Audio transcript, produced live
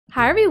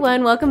Hi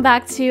everyone, welcome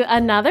back to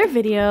another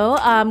video.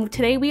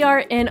 Today we are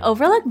in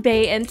Overlook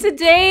Bay and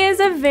today is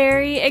a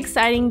very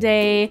exciting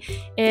day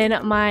in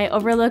my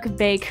Overlook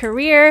Bay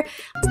career.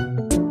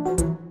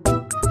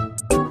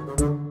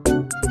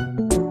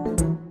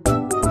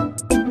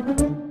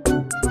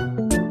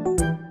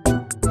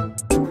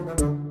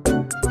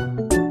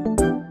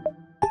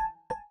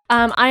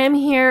 I am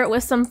here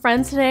with some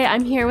friends today.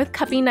 I'm here with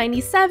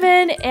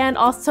Cuppy97 and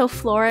also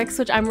Florix,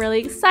 which I'm really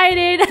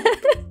excited.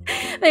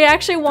 They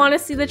actually want to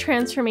see the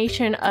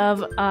transformation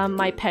of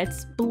my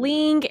pets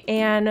Bling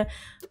and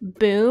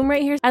Boom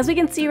right here. As we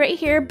can see right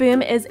here,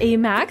 Boom is a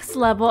max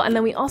level, and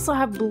then we also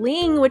have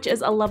Bling, which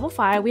is a level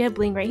 5. We have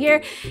Bling right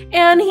here,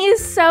 and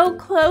he's so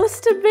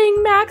close to being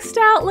maxed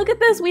out. Look at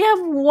this. We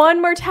have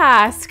one more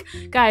task.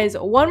 Guys,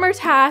 one more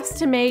task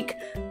to make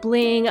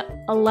Bling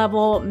a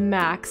level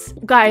max.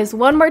 Guys,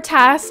 one more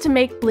task to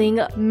make Bling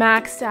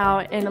maxed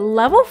out in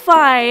level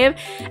 5,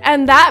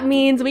 and that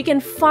means we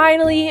can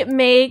finally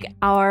make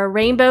our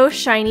rainbow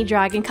shiny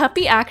dragon.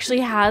 Cuppy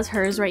actually has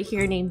hers right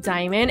here named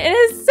Diamond. It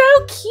is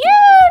so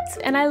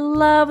cute, and I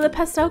love the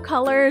pastel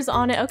colors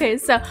on it. Okay,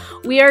 so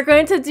we are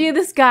going to do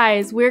this,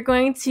 guys. We're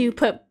going to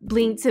put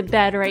Bling to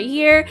bed right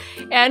here,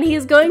 and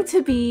he's going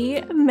to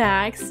be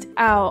maxed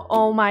out.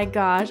 Oh my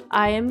gosh,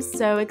 I am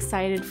so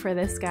excited for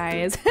this,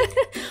 guys.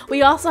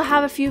 We also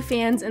have a few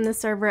fans in the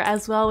server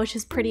as well, which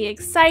is pretty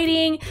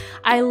exciting.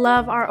 I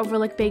love our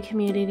Overlook Bay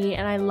community,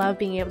 and I love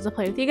being able to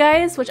play with you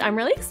guys, which I'm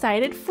really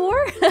excited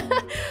for.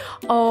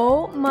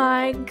 Oh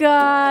my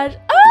gosh.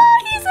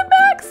 Oh, he's a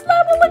max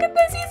level. Look at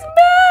this. He's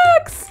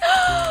max.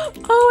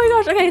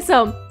 Oh my gosh. Okay,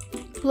 so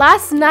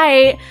last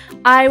night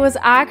I was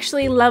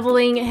actually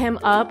leveling him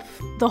up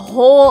the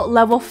whole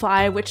level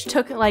 5, which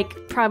took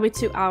like probably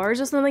 2 hours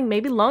or something,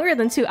 maybe longer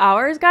than 2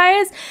 hours,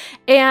 guys.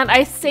 And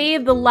I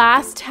saved the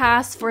last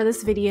task for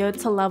this video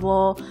to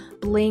level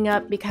Bling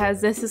up because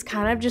this is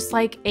kind of just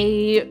like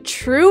a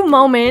true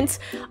moment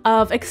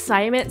of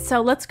excitement.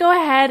 So let's go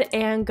ahead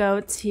and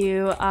go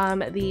to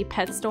the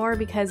pet store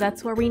because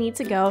that's where we need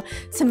to go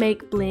to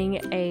make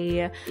Bling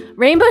a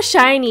rainbow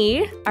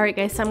shiny. All right,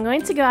 guys, so I'm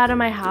going to go out of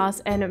my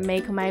house and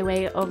make my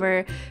way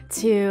over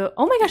to,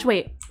 oh my gosh,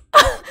 wait.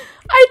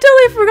 I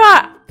totally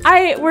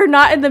forgot. We're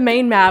not in the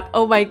main map.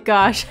 Oh my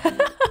gosh.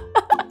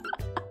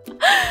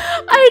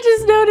 I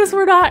just noticed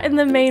we're not in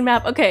the main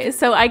map. Okay,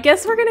 so I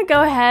guess we're gonna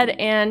go ahead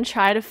and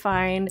try to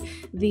find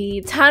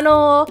the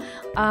tunnel.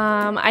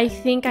 I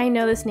think I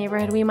know this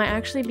neighborhood. We might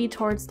actually be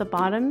towards the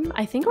bottom.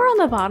 I think we're on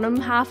the bottom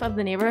half of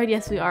the neighborhood.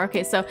 Yes, we are.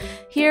 Okay, so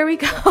here we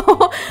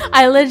go.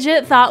 I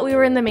legit thought we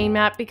were in the main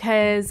map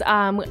because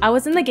I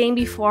was in the game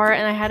before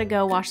and I had to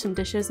go wash some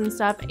dishes and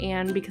stuff,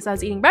 and because I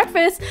was eating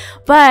breakfast,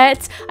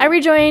 but I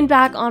rejoined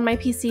back on my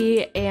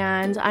PC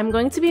and I'm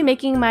going to be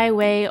making my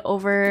way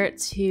over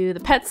to the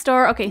pet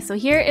store. Okay, so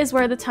here is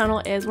where the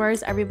tunnel is. Where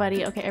is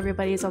everybody? Okay,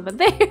 everybody's over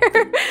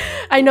there.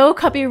 I know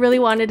Cuppy really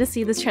wanted to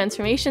see this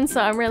transformation,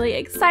 so I'm really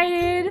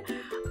excited.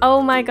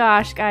 Oh my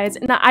gosh, guys.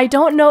 Now, I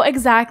don't know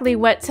exactly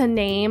what to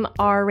name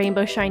our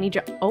rainbow shiny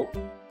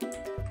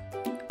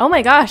Oh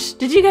my gosh,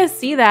 did you guys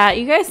see that?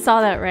 You guys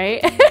saw that,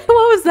 right? What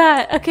was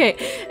that? Okay,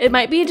 it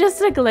might be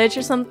just a glitch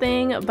or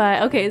something,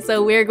 but okay,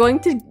 so we're going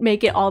to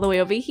make it all the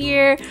way over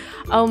here.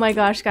 Oh my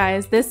gosh,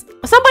 guys,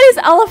 somebody's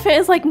elephant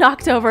is like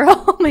knocked over.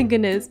 Oh my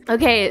goodness.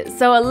 Okay,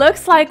 so it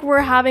looks like we're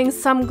having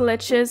some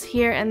glitches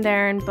here and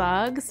there and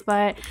bugs,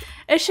 but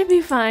it should be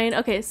fine.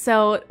 Okay,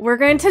 so we're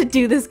going to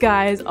do this,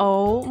 guys.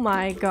 Oh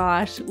my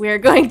gosh, we're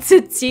going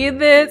to do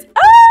this.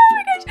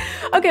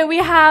 Okay, we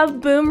have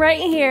Boom right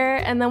here,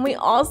 and then we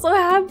also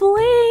have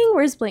Bling.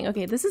 Where's Bling?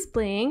 Okay, this is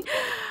Bling,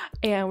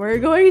 and we're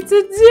going to do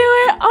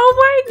it.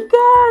 Oh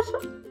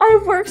my gosh,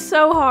 I've worked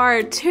so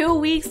hard. 2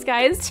 weeks,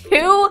 guys,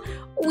 2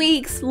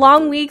 weeks,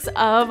 long weeks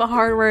of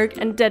hard work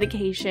and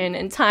dedication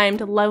and time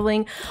to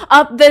leveling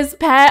up this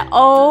pet.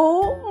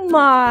 Oh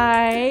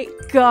my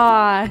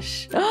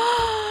gosh.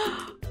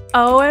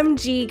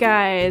 OMG,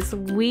 guys,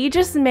 we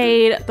just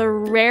made the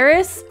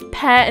rarest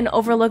pet in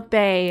Overlook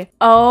Bay.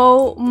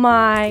 Oh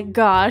my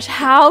gosh,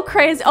 how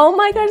crazy. Oh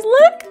my gosh,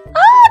 look.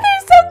 Oh,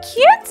 they're so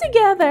cute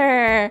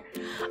together.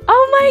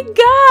 Oh my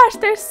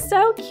gosh, they're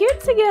so cute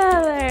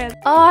together.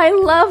 Oh, I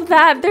love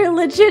that. They're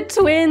legit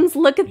twins.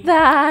 Look at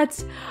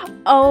that.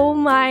 Oh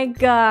my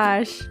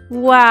gosh.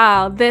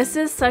 Wow, this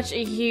is such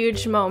a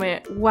huge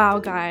moment. Wow,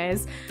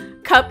 guys.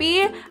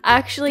 Cuppy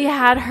actually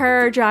had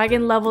her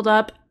dragon leveled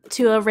up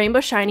to a rainbow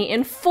shiny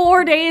in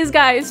 4 days,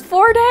 guys.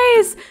 4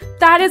 days.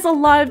 That is a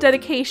lot of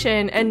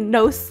dedication and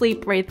no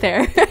sleep right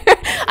there.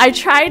 I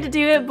tried to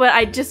do it, but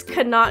I just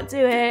could not do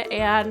it,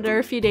 and there were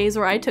a few days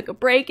where I took a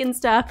break and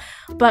stuff.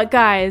 But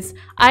guys,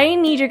 I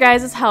need your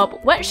guys'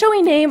 help. What shall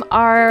we name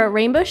our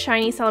rainbow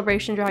shiny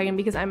celebration dragon?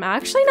 Because I'm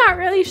actually not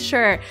really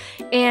sure,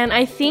 and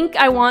I think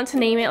I want to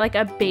name it like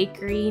a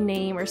bakery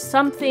name or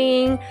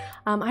something.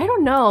 I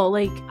don't know,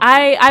 like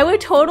I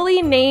would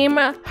totally name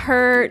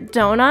her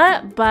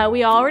Donut, but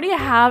we already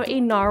have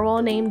a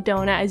narwhal named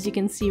Donut, as you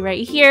can see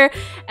right here,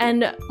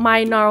 and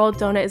my narwhal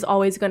Donut is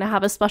always going to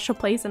have a special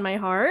place in my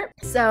heart.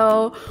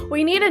 So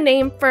we need a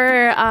name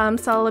for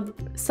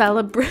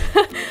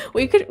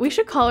we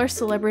should call her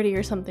Celebrity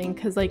or something,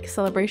 because like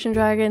Celebration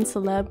Dragon,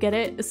 Celeb, get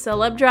it?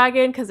 Celeb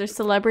Dragon, because they're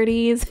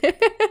celebrities.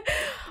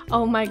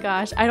 Oh my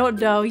gosh, I don't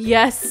know.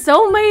 Yes,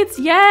 soulmates,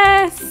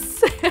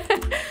 yes!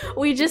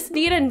 We just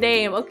need a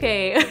name,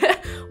 okay.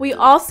 We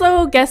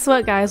also, guess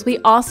what guys? We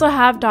also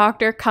have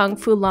Dr. Kung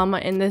Fu Llama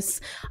in this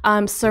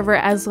server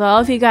as well.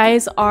 If you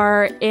guys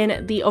are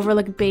in the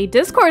Overlook Bay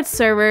Discord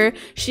server,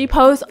 she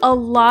posts a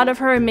lot of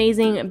her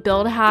amazing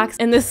build hacks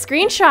in the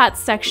screenshots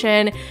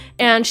section,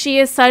 and she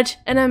is such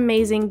an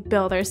amazing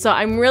builder. So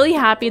I'm really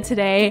happy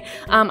today.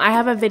 I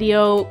have a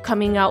video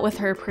coming out with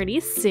her pretty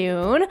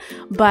soon,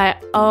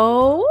 but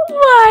oh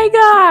my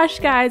gosh,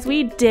 guys,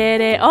 we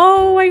did it.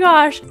 Oh my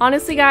gosh.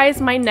 Honestly,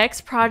 guys, my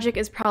next project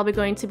is probably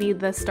going to be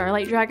the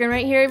Starlight Dragon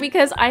right here,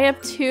 because I have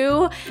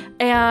two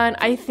and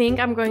I think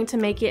I'm going to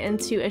make it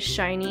into a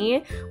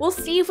shiny. We'll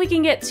see if we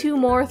can get two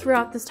more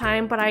throughout this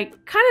time, but I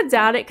kind of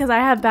doubt it because I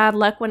have bad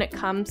luck when it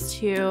comes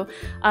to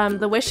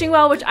the wishing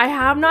well, which I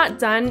have not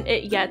done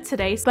it yet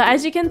today. But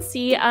as you can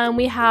see,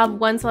 we have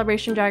one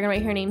celebration dragon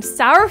right here named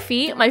Sour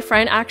Feet. My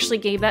friend actually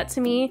gave that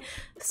to me.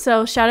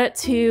 So shout out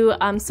to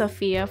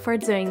Sophia for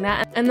doing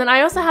that. And then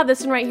I also have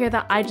this one right here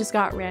that I just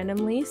got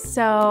randomly.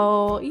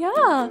 So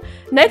yeah,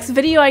 next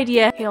video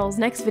idea. Hales,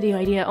 next video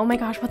idea. Oh my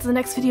gosh, what's the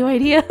next video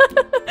idea?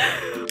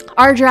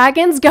 Our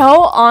dragons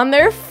go on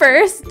their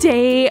first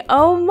date.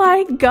 Oh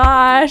my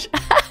gosh.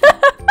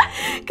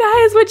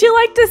 Guys, would you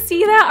like to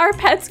see that? Our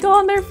pets go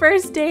on their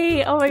first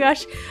date. Oh my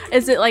gosh.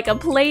 Is it like a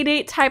play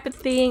date type of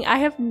thing? I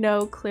have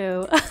no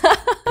clue.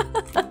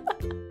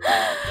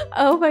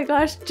 Oh my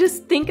gosh,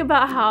 just think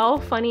about how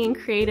funny and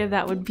creative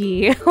that would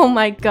be. Oh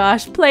my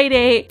gosh,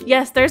 playdate.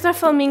 Yes, there's a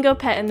flamingo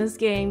pet in this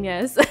game,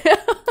 yes.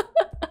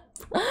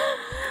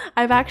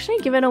 I've actually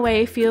given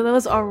away a few of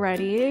those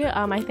already.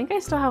 I think I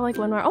still have like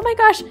one more. Oh my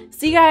gosh,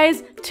 see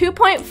guys,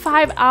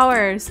 2.5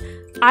 hours.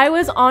 I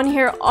was on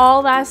here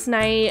all last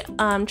night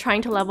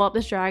trying to level up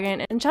this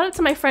dragon, and shout out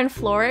to my friend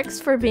Florix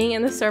for being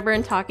in the server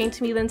and talking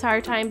to me the entire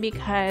time,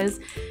 because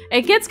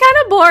it gets kind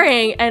of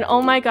boring. And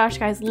oh my gosh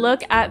guys,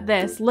 look at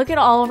this. Look at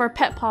all of our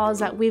pet paws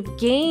that we've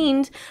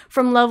gained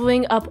from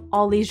leveling up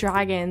all these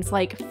dragons.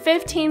 Like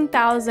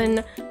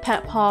 15,000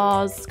 pet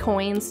paws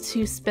coins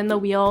to spin the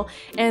wheel,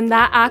 and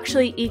that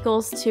actually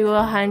equals to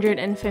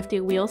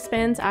 150 wheel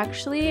spins.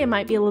 Actually, it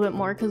might be a little bit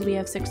more because we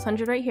have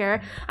 600 right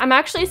here. I'm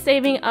actually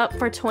saving up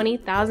for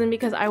 20,000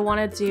 because I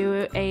want to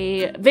do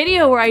a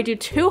video where I do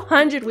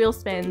 200 wheel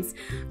spins.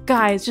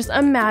 Guys, just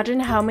imagine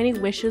how many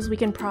wishes we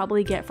can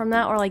probably get from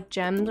that, or like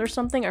gems or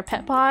something, or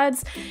pet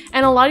pods.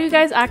 And a lot of you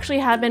guys actually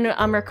have been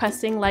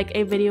requesting like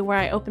a video where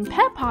I open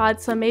pet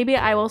pods, so maybe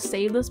I will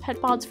save those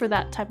pet pods for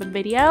that type of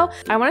video.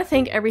 I want to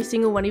thank every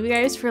single one of you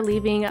guys for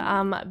leaving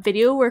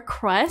video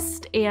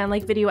requests and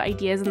like video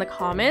ideas in the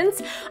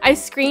comments. I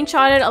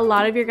screenshotted a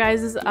lot of your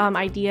guys'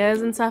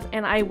 ideas and stuff,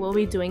 and I will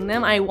be doing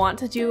them. I want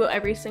to do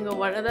every single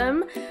one of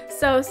them,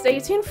 so stay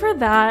tuned for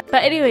that.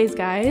 But anyways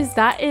guys,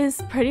 that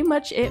is pretty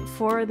much it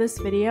for this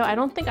video. I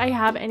don't think I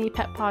have any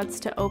pet pods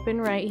to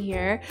open right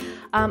here.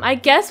 I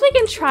guess we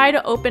can try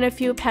to open a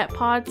few pet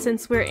pods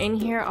since we're in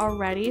here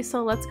already,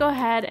 so let's go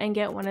ahead and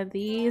get one of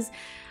these.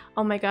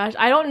 Oh my gosh,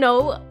 I don't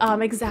know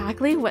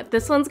exactly what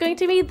this one's going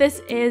to be.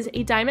 This is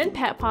a diamond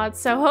pet pod,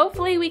 so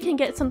hopefully we can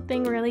get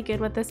something really good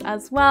with this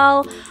as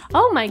well.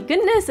 Oh my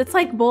goodness, it's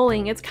like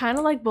bowling. It's kind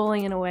of like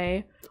bowling in a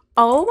way.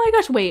 Oh my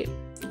gosh, wait.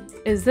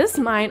 Is this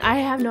mine? I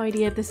have no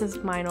idea if this is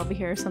mine over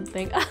here or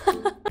something.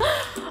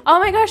 Oh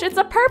my gosh, it's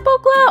a purple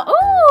glow.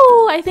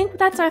 Ooh, I think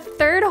that's our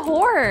third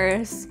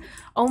horse.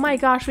 Oh my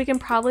gosh, we can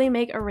probably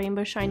make a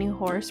rainbow shiny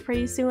horse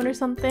pretty soon or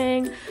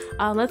something.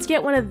 Let's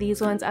get one of these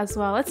ones as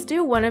well. Let's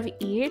do one of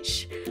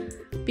each,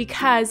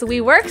 because we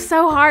worked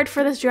so hard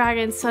for this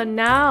dragon. So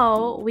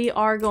now we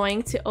are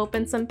going to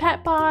open some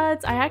pet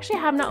pods. I actually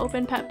have not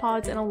opened pet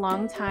pods in a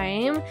long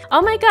time.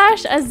 Oh my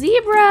gosh, a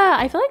zebra.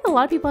 I feel like a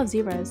lot of people have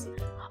zebras.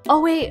 Oh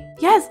wait,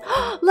 yes,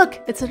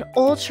 look, it's an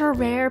ultra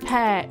rare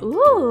pet.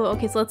 Ooh,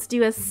 okay, so let's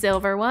do a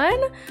silver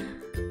one.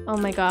 Oh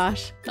my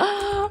gosh.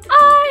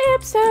 I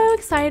am so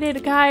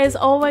excited, guys.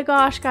 Oh my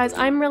gosh, guys,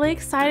 I'm really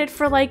excited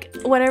for like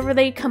whatever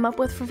they come up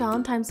with for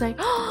Valentine's Day.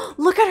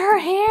 Look at her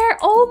hair.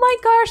 Oh my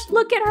gosh,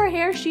 look at her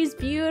hair. She's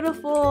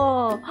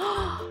beautiful.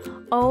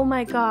 Oh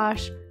my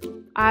gosh.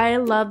 I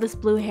love this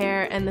blue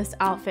hair and this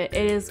outfit.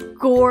 It is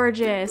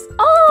gorgeous.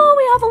 Oh,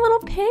 we have a little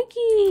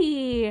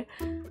piggy.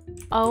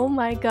 Oh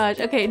my gosh.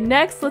 Okay,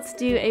 next let's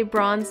do a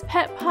bronze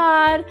pet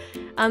pod.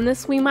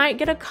 This, we might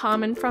get a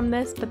common from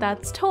this, but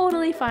that's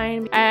totally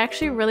fine. I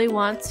actually really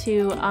want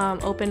to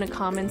open a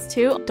commons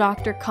too.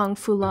 Dr. Kung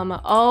Fu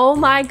Llama. Oh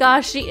my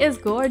gosh, she is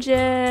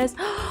gorgeous.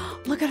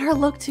 Look at her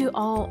look too.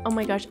 Oh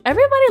my gosh,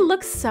 everybody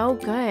looks so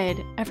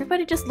good.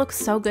 Everybody just looks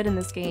so good in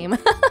this game.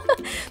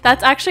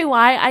 That's actually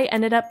why I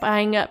ended up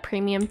buying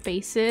premium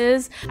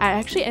faces. I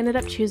actually ended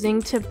up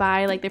choosing to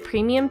buy like the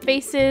premium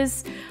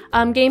faces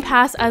game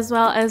pass as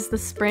well as the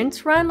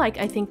sprint run. Like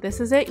I think this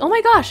is it. Oh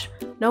my gosh,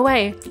 no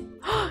way.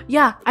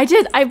 Yeah, I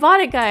did. I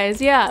bought it,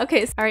 guys. Yeah,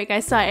 okay. All right,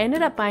 guys, so I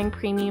ended up buying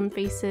premium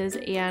faces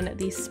and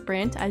the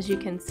sprint. As you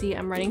can see,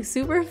 I'm running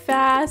super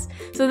fast.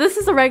 So this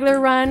is a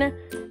regular run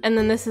and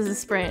then this is a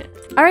sprint.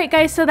 All right,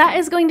 guys, so that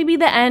is going to be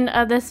the end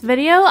of this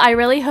video. I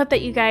really hope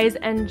that you guys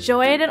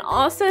enjoyed, and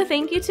also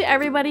thank you to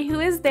everybody who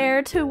is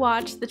there to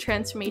watch the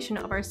transformation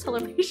of our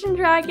celebration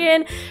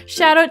dragon.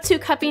 Shout out to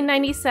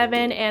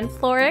Cuppy97 and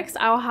Florix.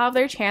 I'll have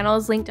their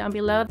channels linked down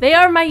below. They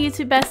are my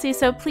YouTube besties,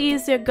 so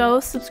please go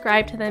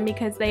subscribe to them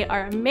because they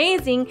are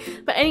amazing.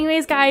 But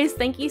anyways, guys,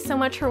 thank you so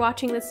much for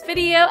watching this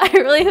video. I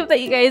really hope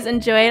that you guys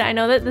enjoyed. I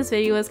know that this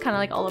video was kind of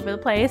like all over the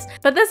place,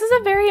 but this is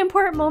a very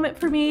important moment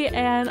for me,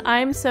 and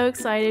I'm so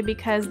excited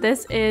because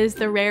this is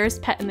the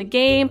rarest pet in the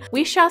game.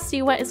 We shall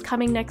see what is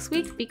coming next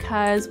week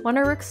because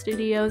Overlook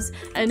Studios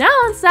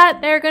announced that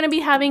they're going to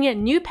be having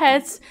new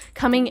pets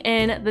coming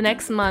in the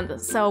next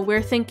month. So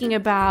we're thinking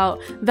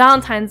about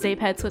Valentine's Day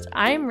pets, which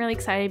I'm really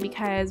excited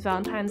because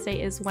Valentine's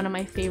Day is one of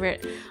my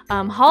favorite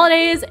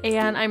holidays,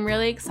 and I'm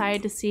really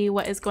excited to see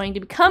what is going to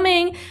be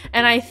coming.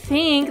 And I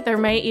think there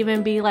may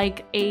even be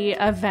like a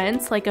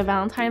event, like a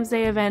Valentine's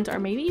Day event, or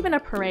maybe even a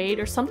parade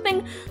or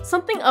something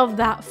of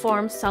that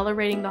form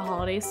celebrating the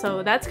holidays.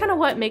 So that's kind of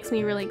what makes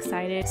me really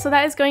excited. So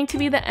that is going to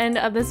be the end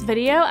of this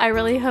video. I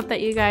really hope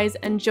that you guys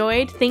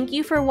enjoyed. Thank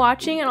you for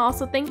watching, and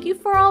also thank you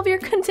for all of your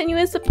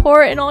continuous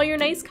support and all your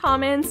nice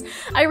comments.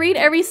 I read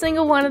every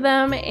single one of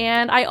them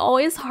and I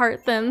always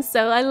heart them,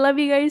 so I love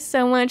you guys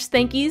so much.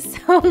 Thank you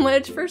so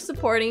much for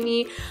supporting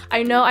me.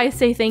 I know I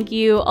say thank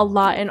you a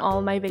lot in all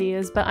of my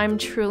videos, but I'm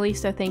truly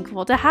so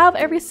thankful to have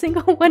every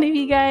single one of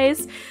you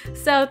guys.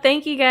 So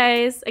thank you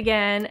guys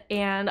again,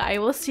 and I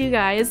will see you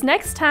guys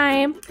next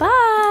time.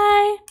 Bye!